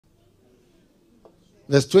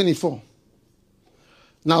Verse 24.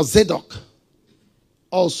 Now Zadok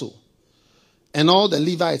also, and all the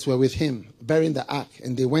Levites were with him, bearing the ark,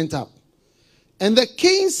 and they went up. And the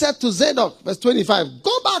king said to Zadok, verse 25,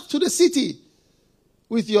 go back to the city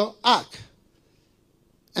with your ark.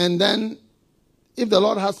 And then, if the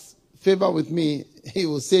Lord has favor with me, he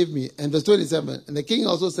will save me. And verse 27, and the king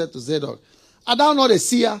also said to Zadok, art thou not a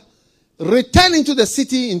seer? Return into the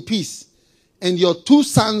city in peace, and your 2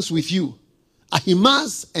 sons with you,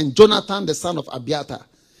 Ahimaaz and Jonathan, the son of Abiathar.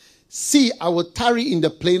 See, I will tarry in the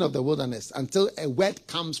plain of the wilderness until a word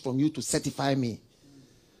comes from you to certify me.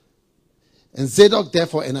 And Zadok,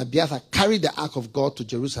 therefore, and Abiathar carried the ark of God to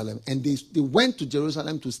Jerusalem. And they went to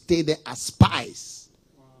Jerusalem to stay there as spies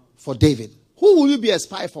for David. Who will you be a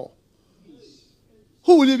spy for?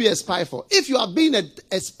 Who will you be a spy for? If you are being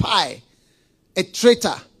a spy, a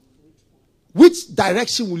traitor, which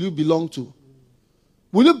direction will you belong to?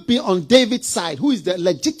 Will you be on David's side, who is the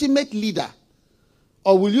legitimate leader?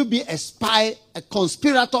 Or will you be a spy, a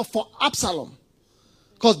conspirator for Absalom?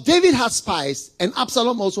 Because David had spies and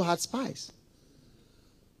Absalom also had spies.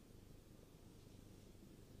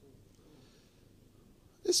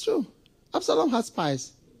 It's true. Absalom had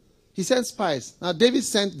spies. He sent spies. Now David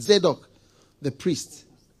sent Zadok, the priest.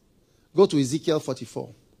 Go to Ezekiel 44.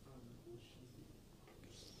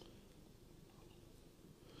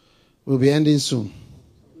 We'll be ending soon.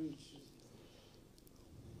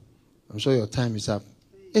 I'm sure your time is up.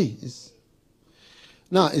 Hey,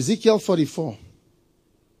 now Ezekiel 44.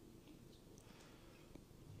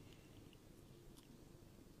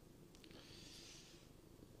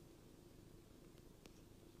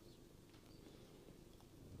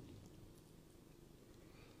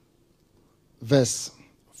 Verse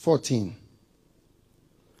 14.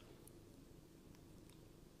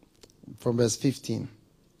 From verse 15.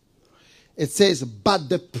 It says, but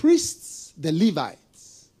the priests, the Levites,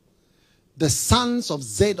 the sons of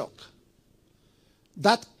Zadok,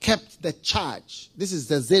 that kept the charge. This is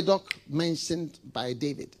the Zadok mentioned by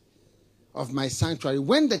David of my sanctuary.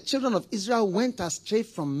 When the children of Israel went astray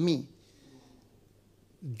from me,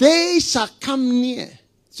 they shall come near.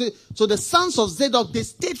 So the sons of Zadok, they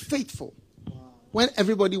stayed faithful. When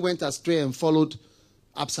everybody went astray and followed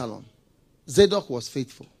Absalom, Zadok was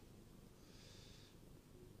faithful.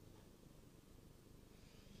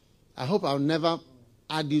 I hope I'll never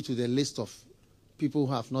add you to the list of people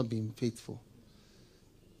who have not been faithful.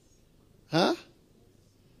 Huh?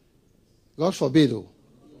 God forbid. Oh.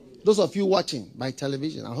 Those of you watching by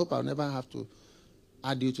television, I hope I'll never have to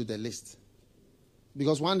add you to the list.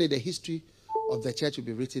 Because one day the history of the church will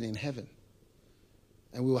be written in heaven.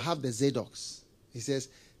 And we will have the Zadoks. He says,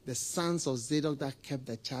 the sons of Zadok that kept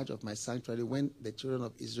the charge of my sanctuary when the children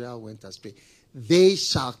of Israel went astray, they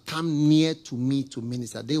shall come near to me to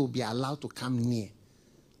minister. They will be allowed to come near.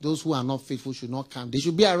 Those who are not faithful should not come. They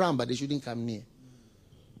should be around, but they shouldn't come near.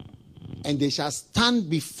 And they shall stand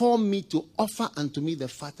before me to offer unto me the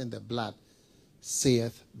fat and the blood,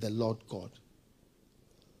 saith the Lord God.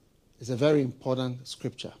 It's a very important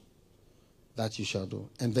scripture that you shall do.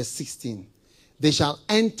 And verse 16. They shall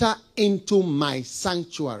enter into my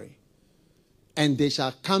sanctuary, and they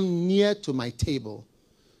shall come near to my table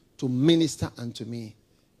to minister unto me,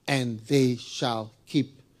 and they shall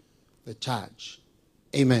keep the charge.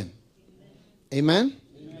 Amen. Amen?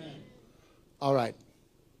 Amen? All right.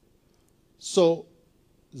 So,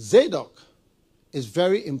 Zadok is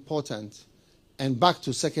very important. And back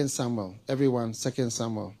to 2 Samuel. Everyone, 2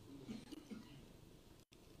 Samuel.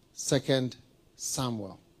 2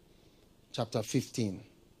 Samuel. Chapter 15.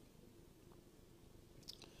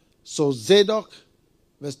 So Zadok,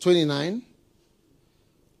 verse 29,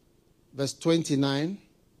 verse 29.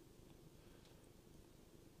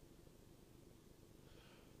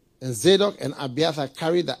 And Zadok and Abiathar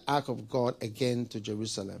carried the ark of God again to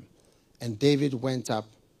Jerusalem. And David went up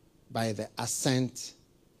by the ascent.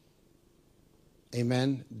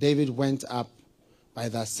 Amen. David went up by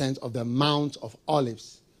the ascent of the Mount of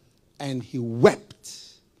Olives. And he wept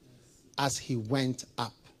as he went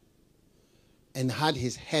up, and had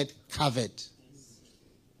his head covered,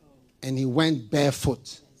 and he went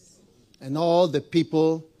barefoot, and all the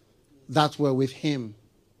people that were with him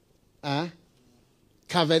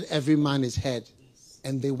covered every man his head,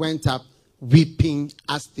 and they went up weeping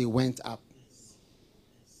as they went up.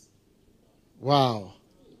 Wow.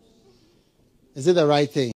 Is it the right thing?